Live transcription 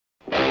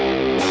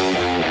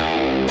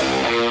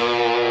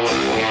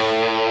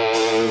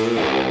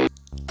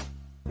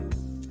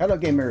Hello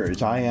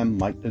gamers, I am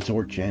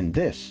TheZorch, and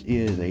this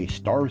is a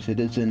Star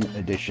Citizen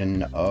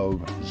edition of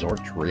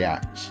Zorch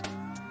Reacts.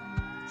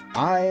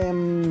 I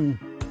am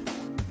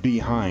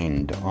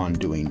behind on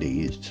doing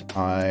these.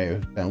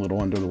 I've been a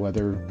little under the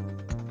weather,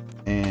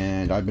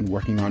 and I've been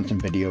working on some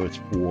videos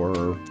for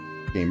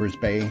Gamers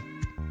Bay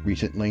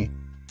recently.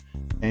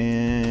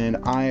 And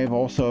I've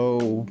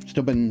also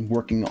still been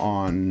working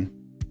on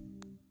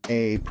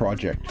a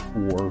project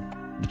for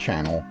the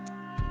channel,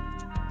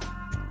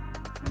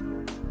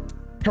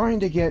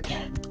 trying to get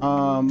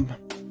a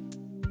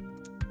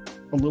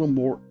little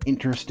more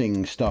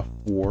interesting stuff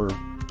for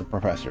the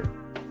professor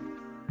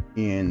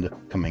in the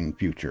coming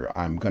future.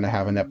 I'm going to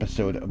have an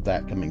episode of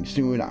that coming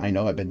soon. I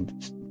know I've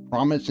been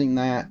promising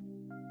that,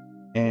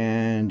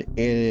 and it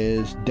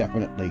is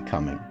definitely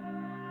coming.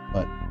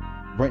 But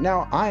right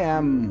now I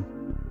am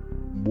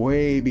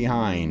way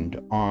behind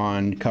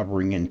on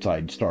covering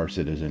inside Star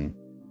Citizen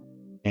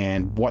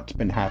and what's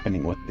been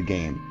happening with the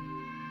game.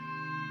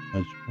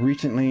 As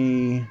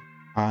recently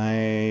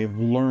I've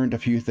learned a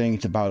few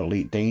things about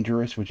Elite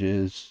Dangerous, which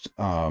is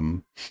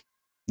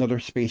another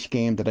space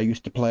game that I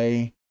used to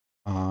play.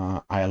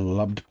 I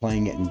loved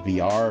playing it in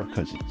VR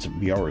because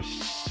VR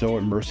is so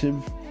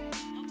immersive.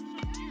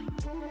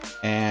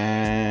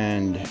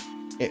 And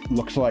it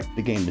looks like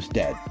the game is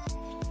dead.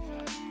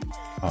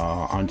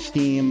 On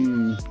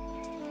Steam,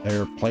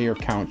 their player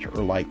counts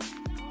are like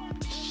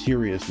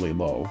seriously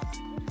low.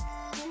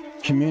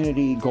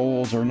 Community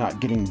goals are not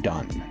getting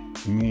done.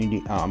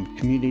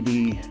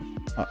 Community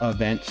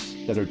events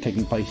that are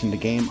taking place in the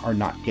game are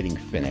not getting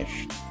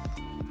finished,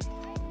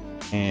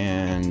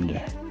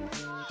 and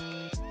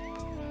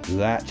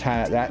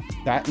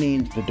that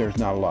means that there's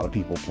not a lot of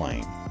people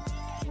playing.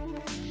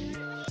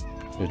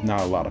 There's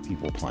not a lot of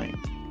people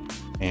playing,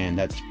 and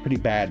that's pretty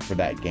bad for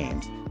that game.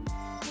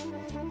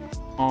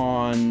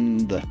 On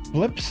the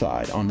flip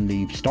side, on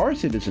the Star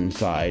Citizen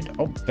side,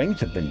 oh, things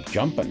have been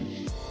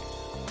jumping.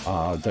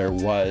 There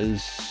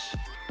was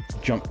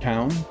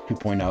Jumptown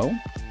 2.0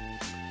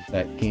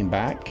 that came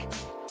back.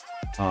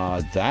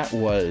 That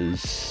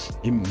was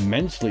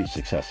immensely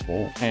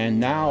successful, and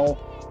now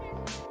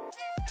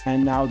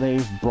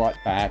they've brought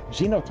back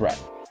Xenothreat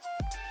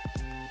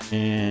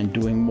and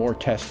doing more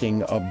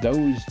testing of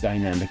those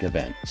dynamic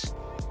events,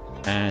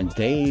 and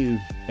they've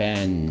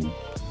been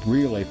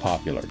really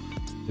popular.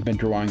 They've been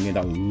drawing in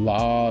a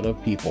lot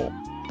of people,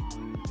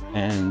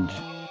 and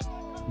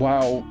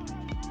while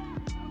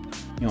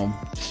you know,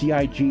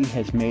 CIG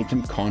has made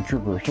some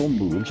controversial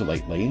moves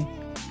lately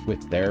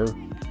with their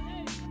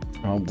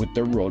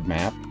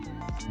roadmap.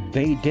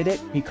 They did it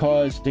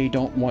because they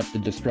don't want the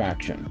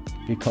distraction,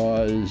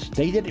 because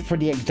they did it for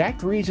the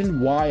exact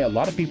reason why a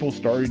lot of people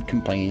started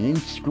complaining and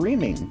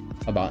screaming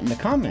about in the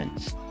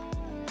comments,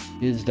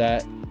 is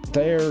that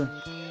they're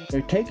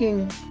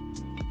taking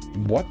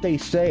what they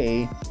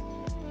say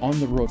on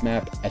the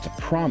roadmap as a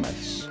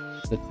promise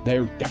that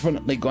they're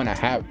definitely going to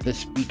have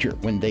this feature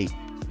when they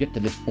get to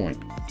this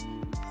point.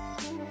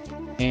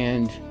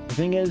 And the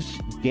thing is,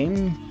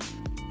 game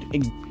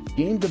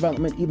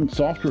development, even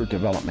software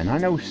development, I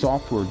know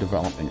software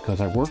development because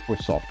I work with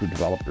software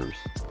developers,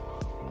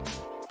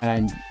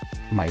 and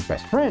my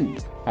best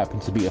friend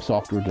happens to be a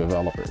software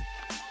developer,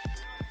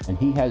 and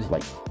he has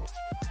like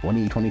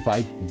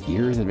 20-25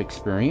 years of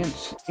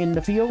experience in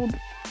the field.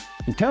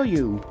 I can tell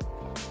you,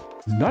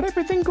 not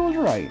everything goes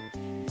right.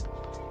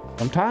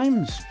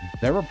 Sometimes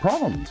there are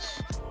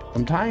problems.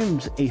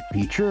 Sometimes a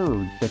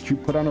feature that you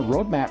put on a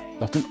roadmap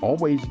doesn't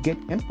always get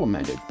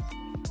implemented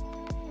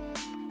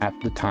at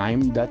the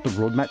time that the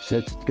roadmap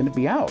says it's going to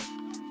be out.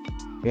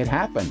 It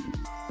happens.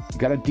 You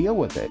got to deal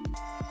with it.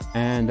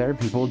 And there are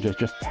people who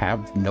just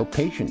have no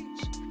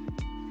patience.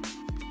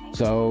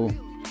 So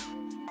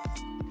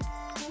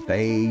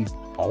they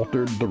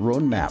altered the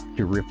roadmap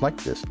to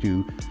reflect this,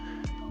 to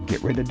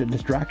get rid of the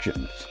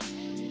distractions.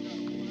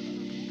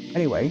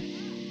 Anyway,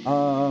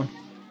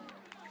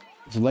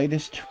 this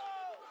latest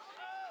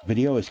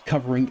video is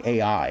covering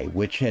AI,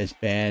 which has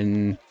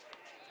been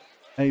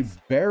a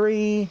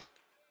very,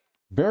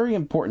 very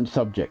important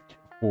subject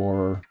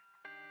for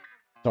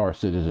Star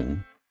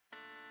Citizen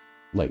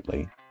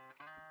lately,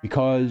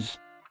 because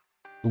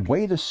the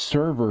way the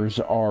servers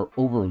are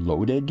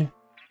overloaded,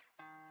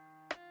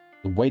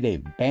 the way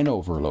they've been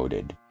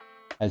overloaded,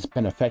 has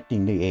been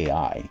affecting the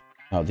AI.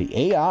 Now,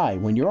 the AI,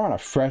 when you're on a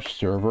fresh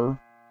server,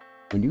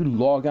 when you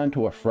log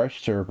onto a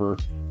fresh server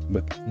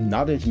with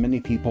not as many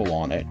people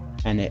on it,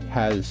 and it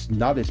has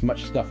not as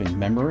much stuff in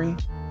memory,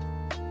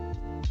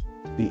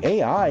 the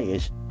AI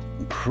is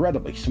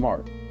incredibly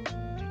smart.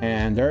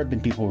 And there have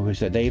been people who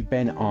said they've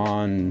been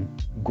on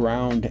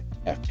ground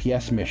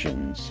FPS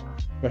missions,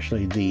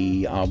 especially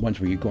the ones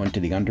where you go into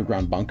the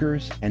underground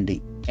bunkers, and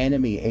the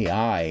enemy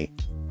AI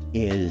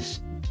is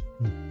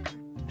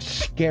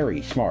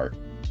scary smart.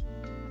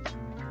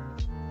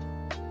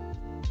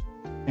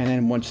 And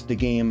then once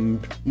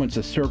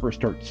the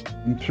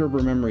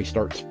server memory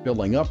starts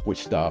filling up with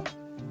stuff,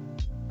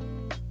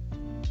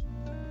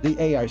 the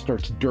AI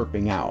starts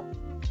derping out,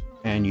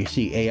 and you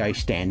see AI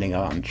standing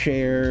on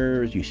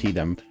chairs, you see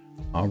them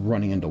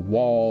running into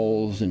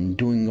walls and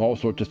doing all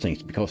sorts of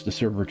things because the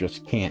server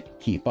just can't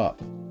keep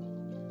up.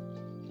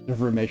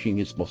 Server meshing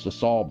is supposed to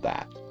solve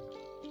that.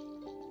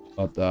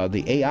 But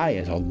the AI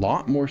is a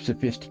lot more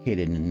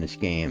sophisticated in this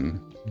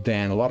game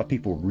than a lot of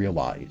people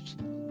realize.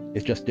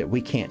 It's just that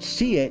we can't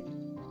see it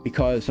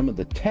because some of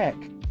the tech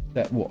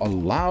that will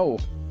allow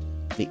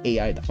the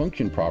AI to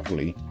function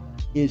properly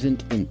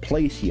isn't in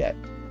place yet.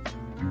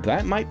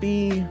 That might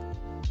be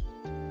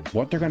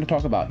what they're going to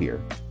talk about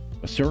here.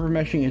 Server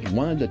meshing is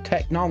one of the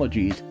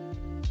technologies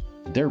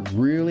they're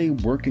really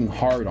working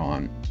hard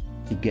on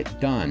to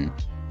get done,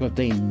 but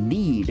they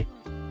need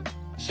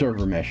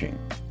server meshing.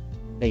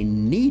 They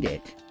need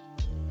it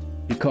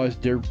because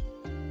they're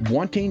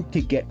wanting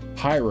to get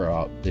Pyro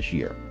out this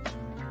year.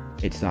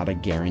 It's not a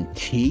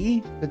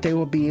guarantee that they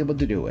will be able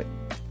to do it,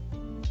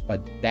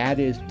 but that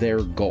is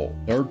their goal.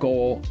 Their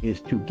goal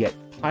is to get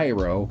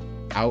Pyro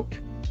out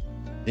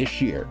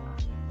this year.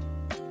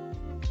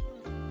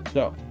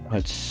 So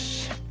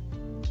let's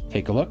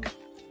take a look,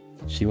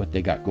 see what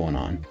they got going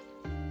on.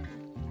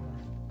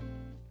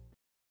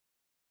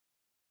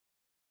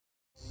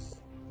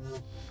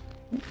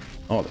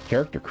 Oh, the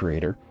character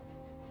creator.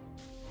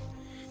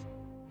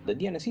 The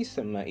DNA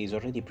system is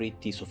already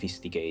pretty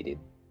sophisticated.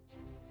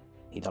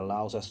 It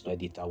allows us to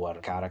edit our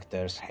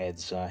characters'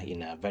 heads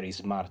in a very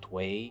smart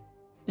way,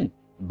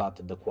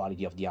 but the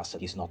quality of the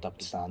asset is not up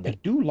to standard. I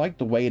do like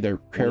the way their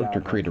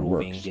character creator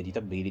works. We are improving the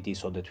editability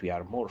so that we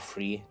are more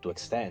free to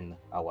extend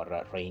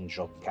our range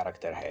of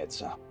character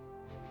heads.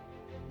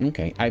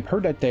 Okay, I've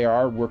heard that they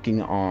are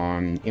working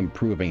on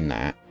improving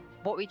that.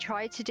 What we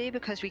tried to do,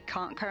 because we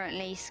can't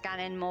currently scan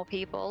in more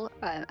people,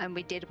 and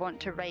we did want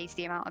to raise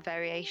the amount of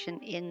variation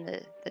in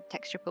the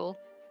texture pool,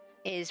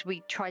 is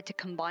we tried to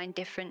combine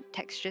different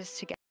textures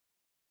together.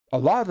 A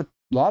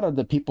lot of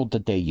the people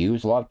that they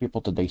use, a lot of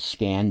people that they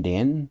scanned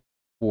in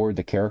for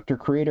the character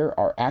creator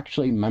are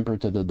actually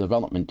members of the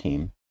development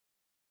team.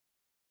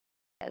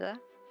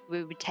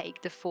 We would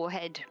take the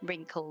forehead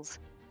wrinkles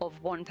of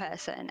one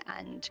person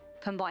and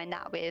combine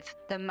that with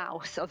the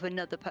mouth of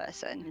another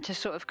person to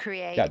sort of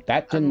create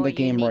that's in the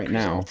game right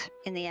now.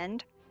 In the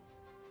end.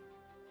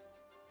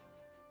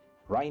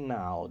 Right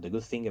now, the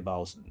good thing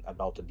about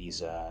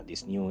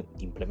this new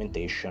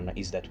implementation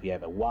is that we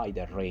have a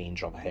wider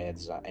range of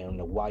heads and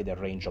a wider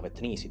range of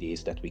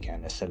ethnicities that we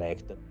can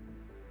select.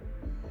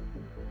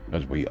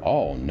 As we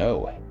all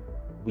know,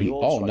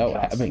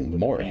 having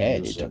more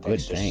heads is a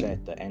good thing.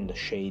 Set and the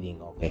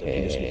shading of the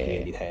previously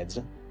created heads.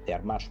 They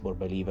are much more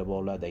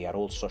believable. They are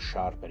also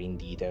sharper in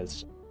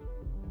details.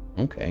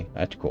 Okay,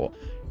 that's cool.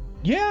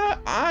 Yeah,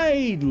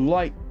 I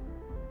like.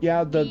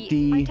 Yeah,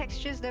 the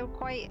textures, they're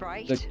quite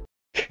bright. The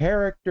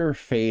character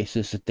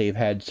faces that they've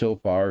had so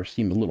far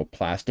seem a little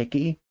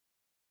plasticky.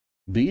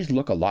 These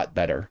look a lot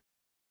better.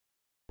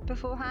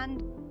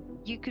 Beforehand,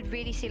 you could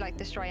really see like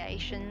the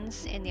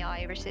striations in the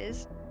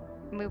irises.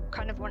 And we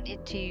kind of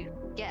wanted to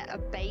get a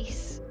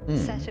base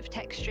set of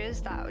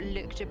textures that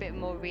looked a bit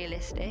more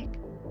realistic.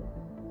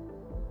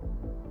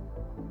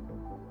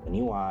 The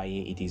new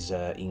eye, it is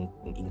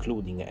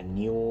including a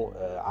new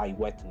eye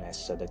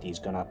wetness that is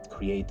gonna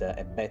create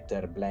a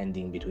better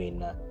blending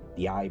between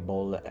the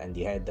eyeball and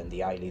the head and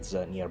the eyelids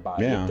nearby,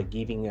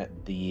 giving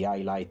the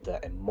highlight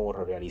a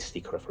more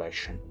realistic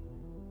reflection.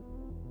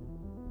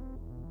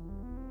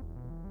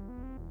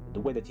 The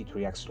way that it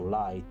reacts to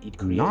light, it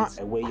creates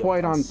a way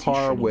quite of on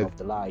par with of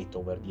the light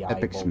over the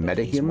Epic's eyeball that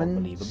is more metahumans,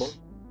 believable.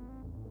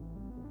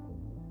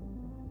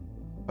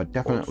 but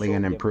definitely Also,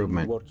 an we have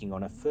improvement. been working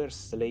on a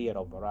first layer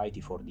of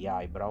variety for the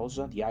eyebrows.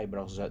 The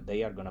eyebrows,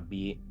 they are gonna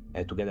be,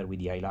 together with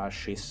the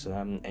eyelashes,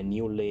 a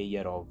new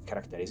layer of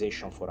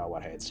characterization for our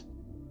heads.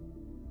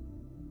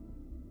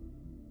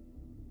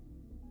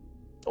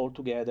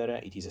 Altogether,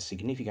 it is a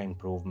significant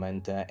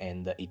improvement,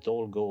 and it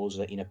all goes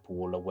in a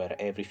pool where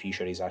every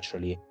feature is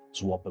actually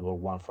swappable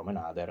one from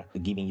another,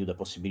 giving you the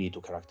possibility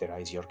to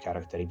characterize your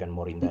character even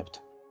more in depth.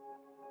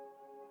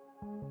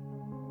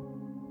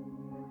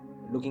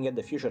 Looking at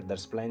the future,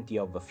 there's plenty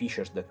of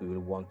features that we will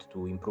want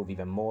to improve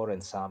even more,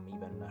 and some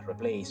even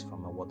replace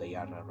from what they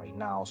are right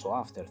now. So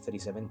after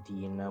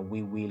 3.17,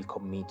 we will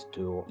commit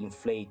to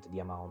inflate the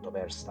amount of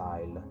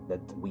hairstyle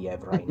that we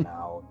have right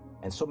now.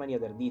 And so many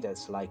other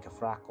details like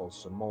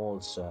freckles,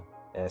 moles,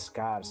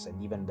 scars, and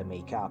even the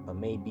makeup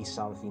may be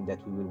something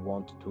that we will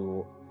want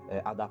to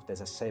adapt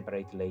as a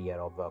separate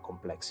layer of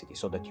complexity,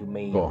 so that you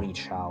may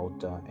reach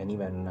out an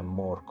even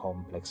more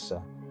complex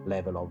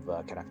level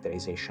of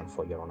characterization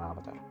for your own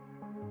avatar.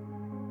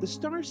 The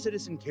Star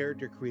Citizen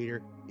character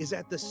creator is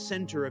at the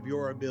center of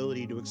your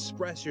ability to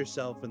express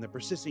yourself in the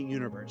persistent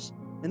universe,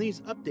 and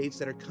these updates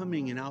that are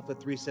coming in Alpha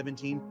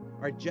 3.17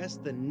 are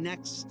just the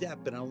next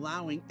step in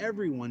allowing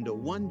everyone to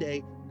one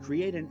day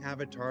create an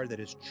avatar that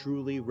is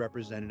truly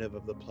representative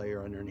of the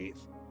player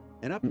underneath.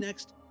 And up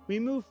next, we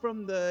move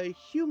from the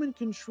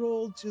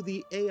human-controlled to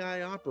the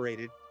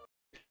AI-operated.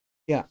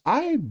 Yeah,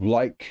 I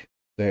like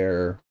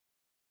their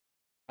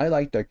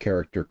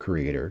character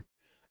creator.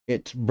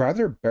 It's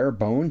rather bare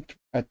bones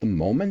at the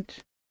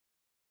moment.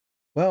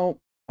 Well,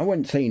 I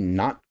wouldn't say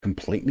not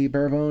completely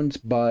bare bones,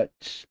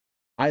 but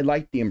I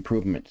like the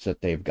improvements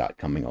that they've got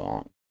coming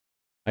along.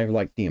 I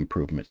like the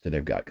improvements that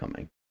they've got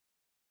coming.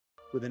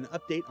 With an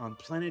update on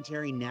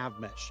planetary nav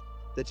mesh,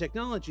 the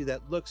technology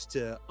that looks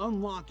to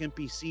unlock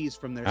NPCs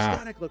from their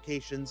static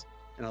locations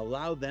and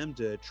allow them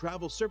to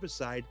travel surface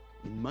side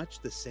in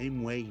much the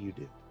same way you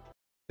do.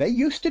 They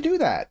used to do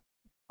that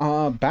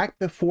back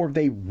before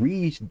they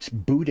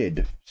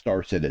rebooted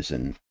Star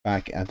Citizen.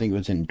 Back, I think it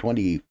was in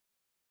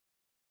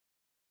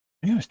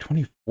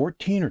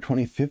 2014 or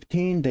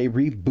 2015. They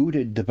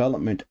rebooted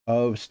development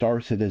of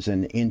Star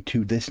Citizen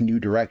into this new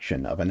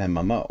direction of an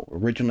MMO.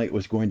 Originally, it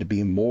was going to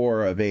be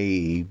more of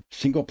a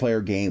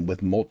single-player game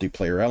with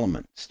multiplayer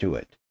elements to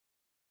it,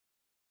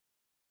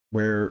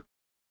 where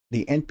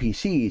the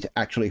NPCs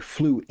actually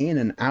flew in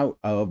and out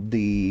of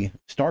the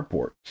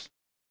starports.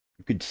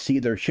 You could see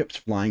their ships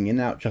flying in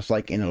and out, just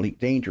like in Elite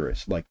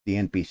Dangerous, like the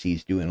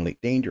NPCs do in Elite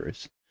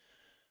Dangerous.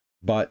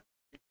 But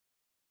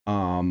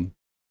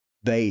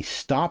they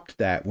stopped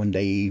that when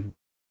they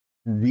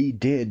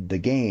redid the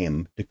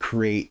game to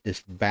create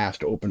this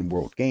vast open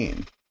world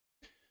game.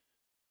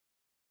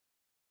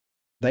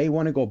 They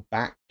want to go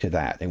back to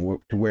that, and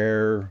to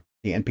where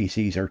the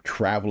NPCs are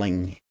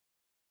traveling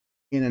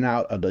in and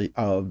out of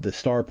the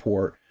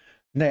starport.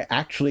 They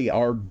actually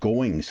are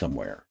going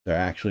somewhere. They're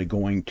actually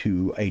going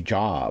to a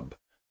job.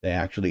 They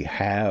actually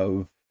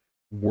have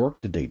work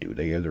that they do.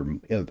 They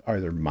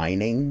either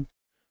mining,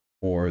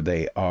 or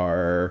they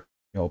are,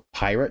 you know,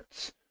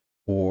 pirates,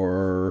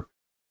 or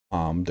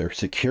they're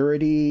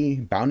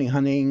security, bounty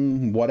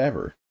hunting,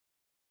 whatever.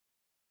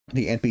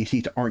 The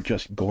NPCs aren't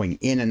just going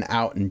in and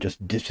out and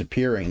just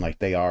disappearing like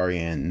they are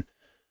in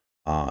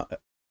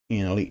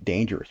Elite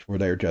Dangerous, where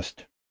they're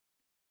just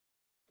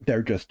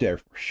there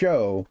for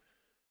show.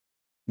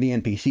 The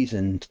NPCs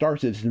in Star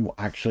Citizen will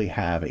actually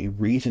have a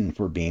reason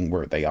for being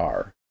where they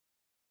are.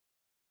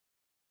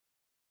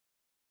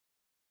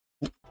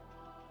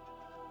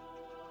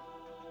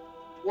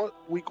 What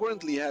we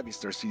currently have in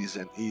Star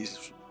Citizen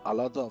is a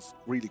lot of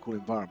really cool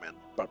environment,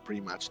 but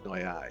pretty much no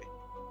AI.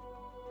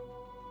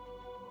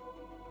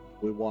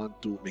 We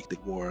want to make the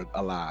world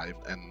alive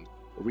and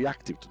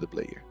reactive to the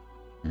player.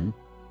 Mm-hmm.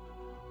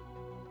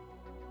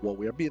 What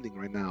we are building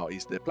right now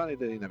is the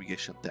planetary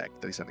navigation tech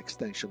that is an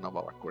extension of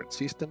our current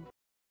system.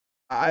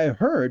 I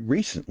heard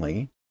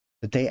recently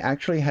that they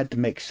actually had to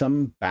make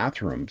some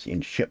bathrooms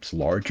in ships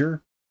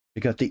larger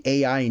because the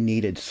AI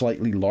needed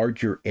slightly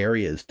larger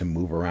areas to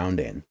move around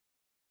in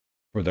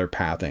for their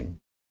pathing.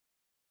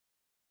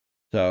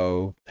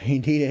 So they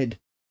needed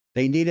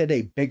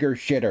a bigger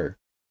shitter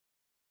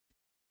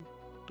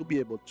to be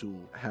able to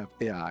have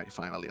AI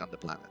finally on the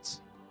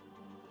planets.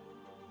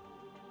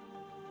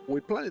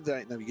 With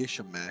planetary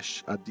navigation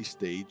mesh at this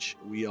stage,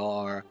 we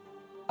are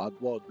at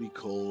what we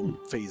call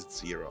phase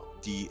 0,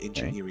 the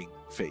engineering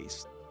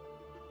phase.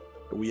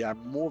 We are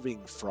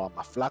moving from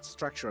a flat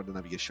structure of the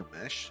navigation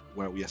mesh,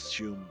 where we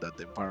assume that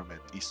the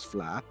environment is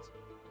flat,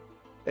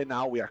 and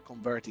now we are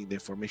converting the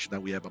information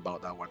that we have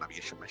about our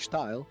navigation mesh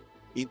tile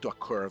into a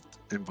curved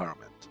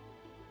environment.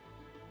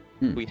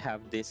 We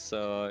have this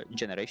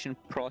generation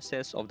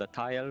process of the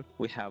tile.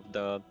 We have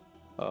the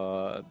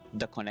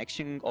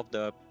connection of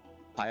the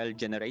tile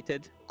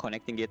generated,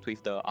 connecting it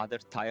with the other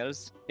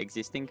tiles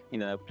existing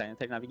in the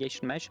planetary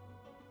navigation mesh,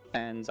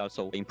 and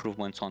also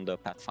improvements on the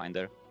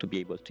Pathfinder to be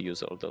able to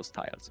use all those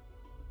tiles.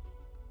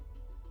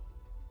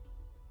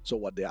 So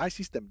what the AI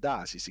system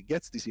does is it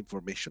gets this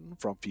information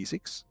from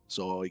physics,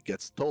 so it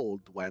gets told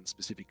when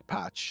specific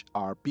patch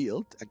are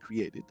built and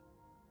created,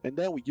 and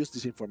then we use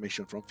this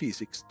information from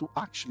physics to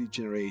actually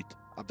generate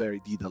a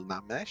very detailed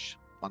nav mesh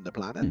on the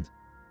planet.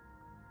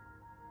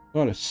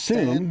 Well,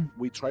 assume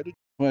we try to.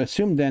 Well,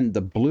 assume then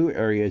the blue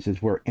areas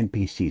is where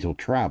NPCs will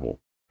travel.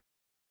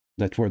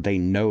 That's where they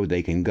know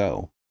they can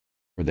go,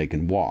 where they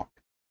can walk.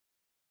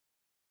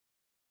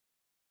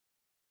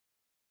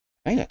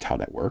 I think that's how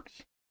that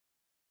works.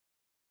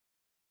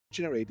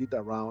 Generated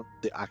around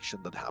the action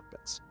that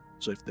happens.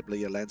 So if the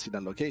player lands in a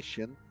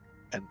location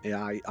and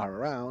AI are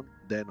around,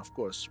 then of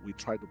course we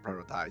try to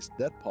prioritize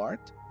that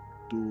part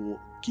to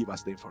give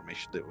us the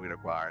information that we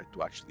require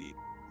to actually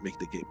make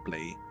the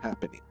gameplay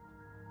happening.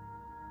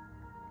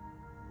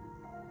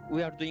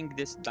 We are doing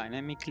this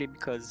dynamically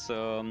because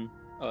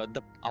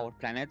our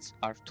planets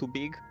are too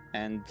big,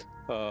 and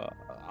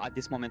at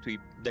this moment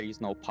there is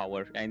no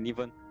power and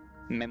even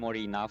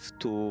memory enough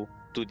to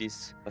do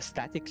this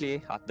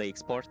statically at the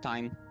export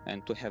time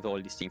and to have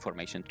all this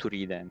information to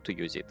read and to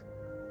use it.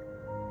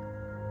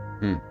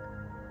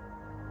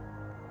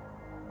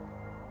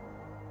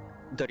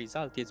 The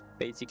result is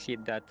basically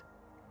that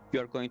you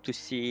are going to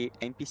see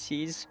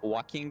NPCs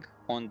walking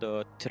on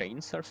the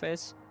terrain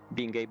surface,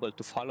 being able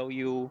to follow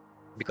you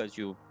because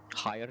you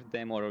hired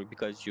them or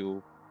because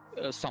you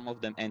some of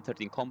them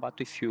entered in combat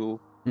with you.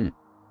 In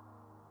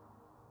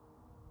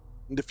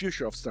the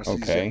future of Star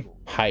Citizen,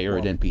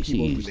 hired NPCs.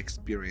 People will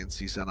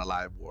experience is an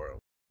alive world.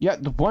 Yeah,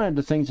 one of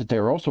the things that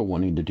they're also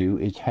wanting to do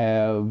is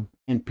have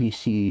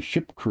NPC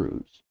ship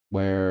crews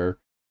where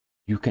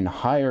you can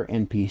hire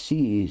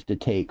NPCs to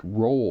take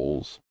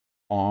roles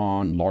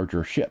on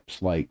larger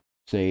ships, like,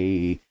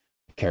 say,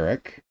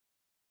 Carrick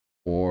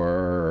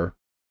or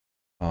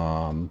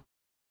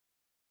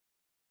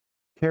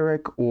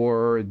Carrick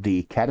or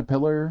the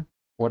Caterpillar,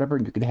 whatever.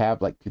 You could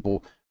have like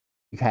people,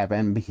 you have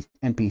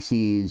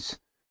NPCs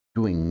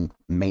doing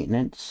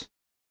maintenance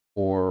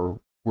or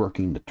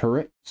working the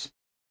turrets.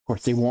 Of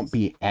course, they won't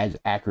be as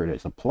accurate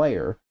as a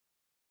player,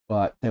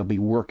 but they'll be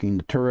working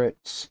the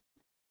turrets.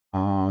 They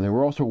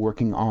were also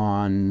working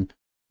on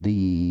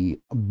the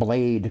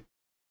blade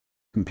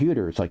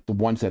computers, like the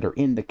ones that are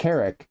in the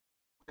Carrick,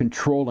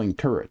 controlling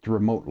turrets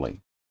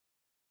remotely.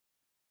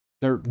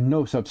 They're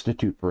no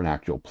substitute for an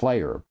actual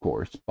player, of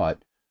course,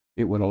 but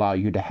it would allow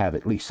you to have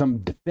at least some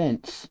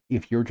defense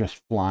if you're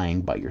just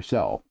flying by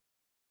yourself.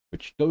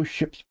 Which those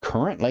ships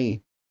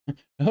currently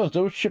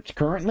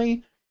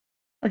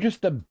are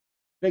just a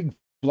big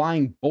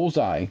flying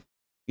bullseye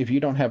if you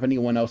don't have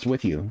anyone else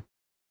with you,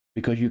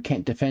 because you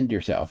can't defend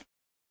yourself.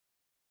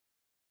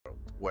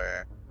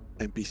 Where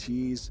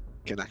NPCs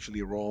can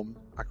actually roam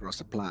across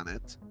the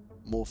planet,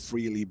 move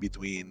freely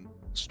between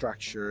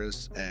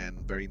structures and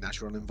very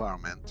natural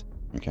environment,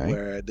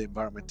 where the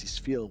environment is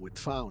filled with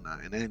fauna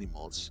and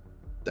animals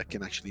that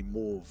can actually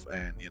move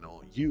and, you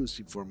know, use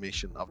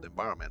information of the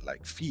environment,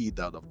 like feed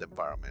out of the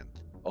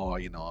environment, or,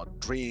 you know,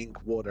 drink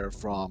water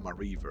from a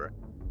river.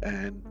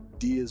 And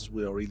this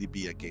will really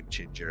be a game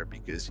changer,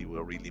 because it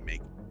will really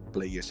make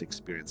players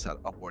experience a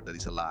world that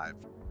is alive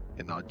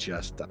and not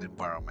just an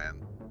environment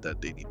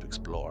that they need to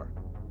explore.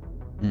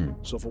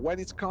 So for when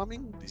it's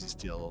coming, this is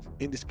still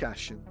in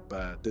discussion,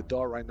 but the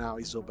door right now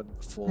is open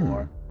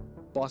for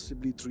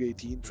possibly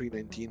 3.18,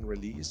 3.19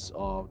 release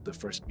of the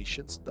first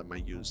missions that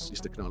might use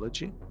this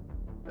technology.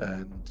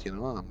 And, you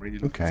know, I'm really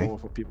looking forward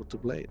for people to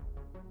play it.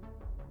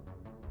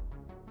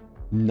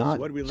 Not so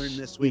what did we learn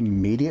this week?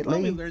 Immediately.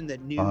 Well, we learned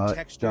that new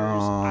textures,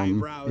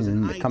 eyebrows,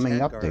 and eye coming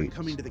tech updates are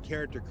coming to the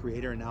character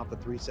creator in Alpha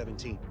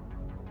 3.17.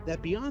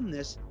 That beyond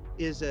this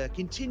is a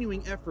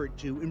continuing effort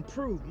to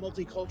improve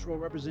multicultural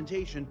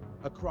representation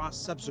across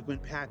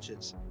subsequent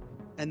patches,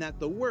 and that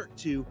the work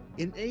to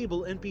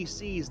enable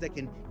NPCs that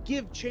can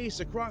give chase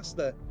across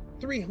the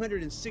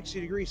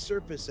 360-degree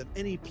surface of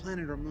any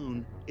planet or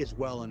moon is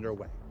well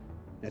underway.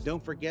 Now,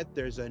 don't forget,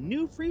 there's a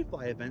new free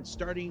fly event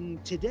starting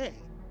today.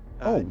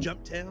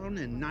 Jump Town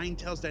and Nine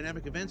Tails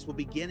dynamic events will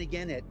begin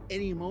again at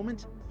any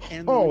moment.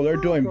 And the they're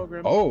doing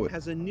program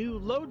has a new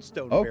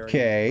lodestone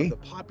variant of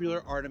the popular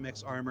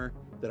Artemex armor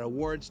that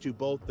awards to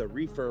both the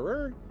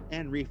referrer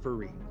and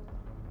referee.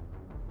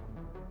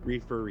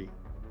 Referee.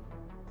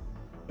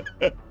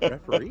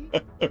 Referee?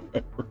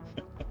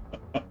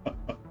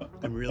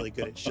 I'm really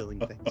good at shilling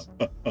things.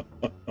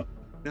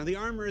 Now, the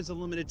armor is a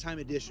limited time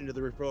addition to the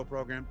referral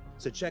program,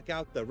 so check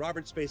out the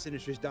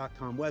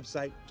robertspaceindustries.com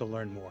website to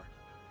learn more.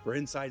 For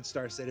Inside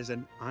Star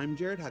Citizen, I'm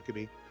Jared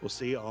Huckabee. We'll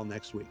see you all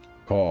next week.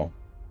 Cool.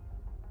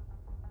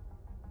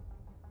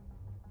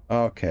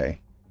 Okay.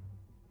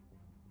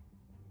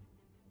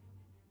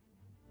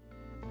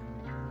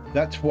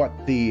 That's what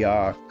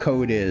the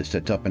code is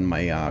that's up in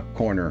my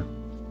corner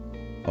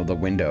of the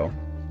window.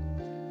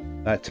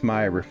 That's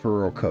my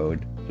referral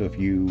code. So if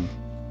you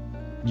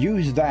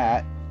use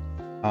that,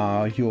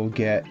 you'll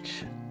get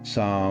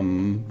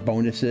some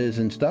bonuses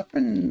and stuff,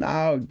 and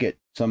I'll get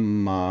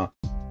some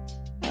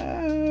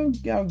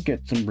I'll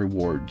get some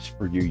rewards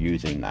for you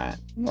using that.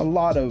 A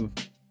lot of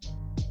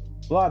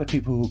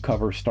people who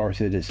cover Star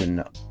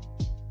Citizen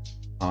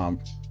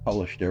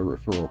publish their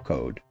referral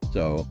code.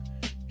 So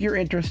if you're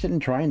interested in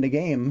trying the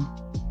game,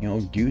 you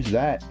know, use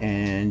that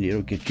and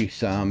it'll get you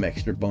some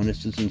extra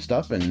bonuses and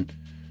stuff, and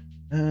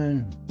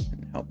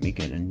help me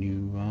get a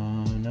new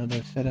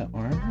another set of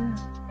armor,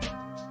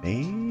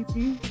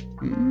 maybe.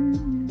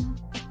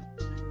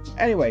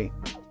 Anyway,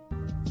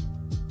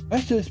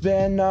 this has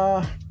been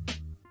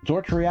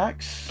Zorch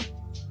Reacts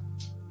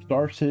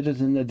Star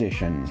Citizen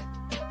Edition.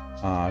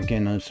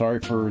 Again, I'm sorry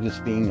for this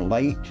being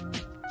late,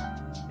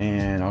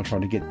 and I'll try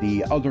to get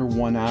the other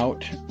one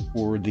out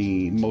for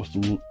the most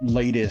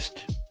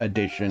latest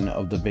edition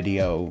of the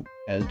video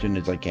as soon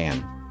as I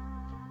can.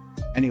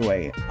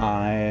 Anyway,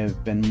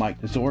 I've been Mike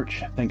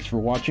TheZorch. Thanks for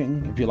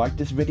watching. If you like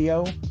this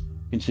video,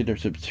 consider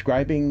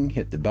subscribing,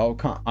 hit the bell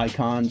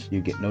icons, you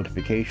get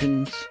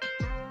notifications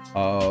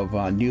of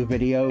new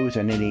videos,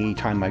 and any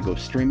time I go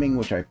streaming,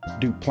 which I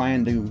do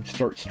plan to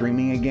start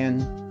streaming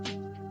again.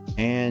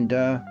 And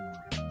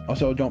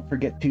also don't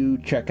forget to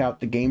check out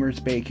the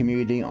Gamers Bay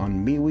community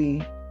on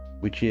MeWe,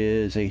 which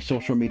is a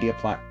social media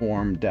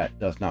platform that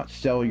does not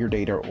sell your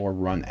data or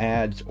run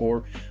ads,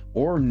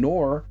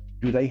 nor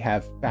do they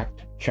have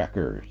fact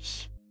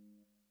checkers,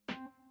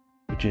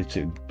 which is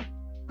a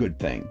good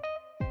thing.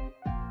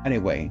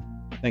 Anyway,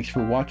 thanks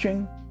for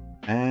watching,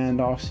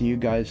 and I'll see you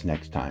guys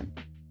next time.